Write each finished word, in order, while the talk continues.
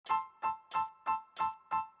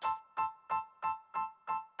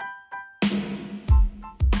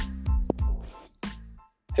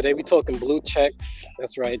Today we talking blue checks.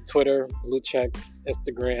 That's right, Twitter, blue checks,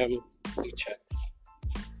 Instagram, blue checks.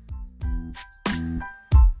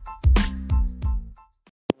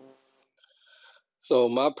 So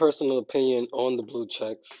my personal opinion on the blue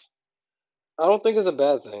checks, I don't think it's a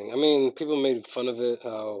bad thing. I mean, people made fun of it,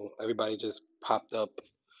 how everybody just popped up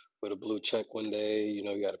with a blue check one day. You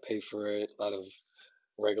got to pay for it. A lot of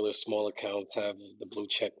regular small accounts have the blue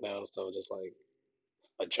check now, so just like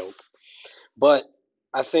a joke. But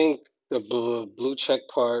I think the blue check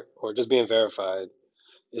part, or just being verified,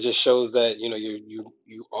 it just shows that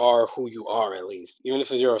you are who you are at least. Even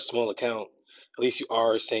if you're a small account, at least you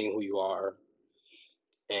are saying who you are,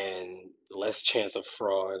 and less chance of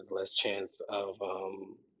fraud, less chance of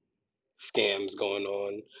scams going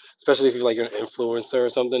on. Especially if you're an influencer or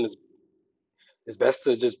something, it's best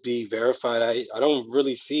to just be verified. I don't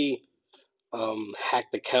really see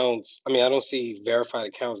hacked accounts. I mean, I don't see verified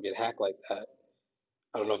accounts get hacked like that.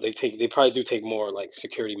 I don't know if they probably do take more like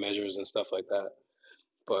security measures and stuff like that.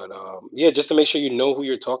 But yeah, just to make sure you know who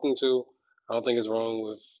you're talking to, I don't think it's wrong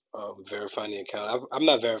with verifying the account. I'm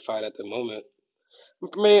not verified at the moment.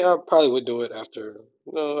 I probably would do it after,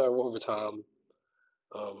 over time.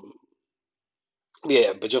 Um,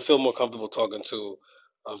 yeah, but you'll feel more comfortable talking to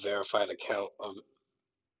a verified account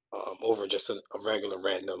over just a regular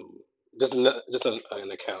random, just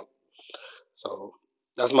an account. So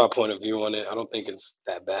that's my point of view on it. I don't think it's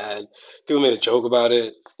that bad. People made a joke about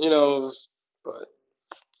it, but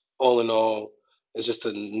all in all, it's just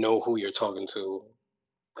to know who you're talking to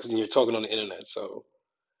because you're talking on the internet. So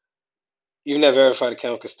even that verified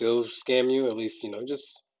account could still scam you. At least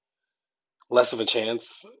just less of a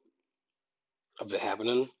chance of it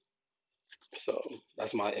happening. So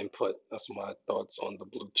that's my input. That's my thoughts on the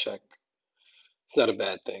blue check. It's not a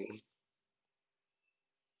bad thing.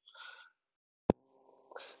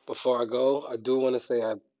 Before I go, I do want to say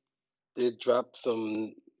I did drop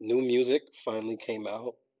some new music. Finally came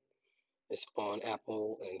out. It's on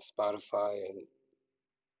Apple, Spotify,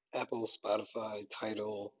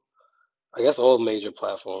 Tidal. I guess all major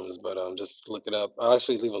platforms, but just look it up. I'll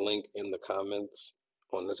actually leave a link in the comments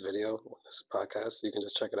on this video, on this podcast, so you can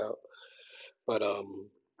just check it out. But I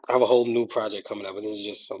have a whole new project coming out, but this is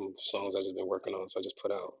just some songs I've just been working on, so I just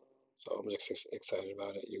put out. So I'm just excited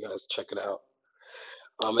about it. You guys check it out.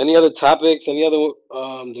 Any other topics, any other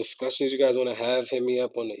discussions you guys want to have, hit me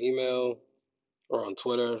up on the email or on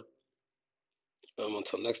Twitter.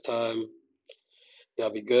 Until next time,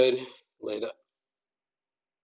 y'all be good. Later.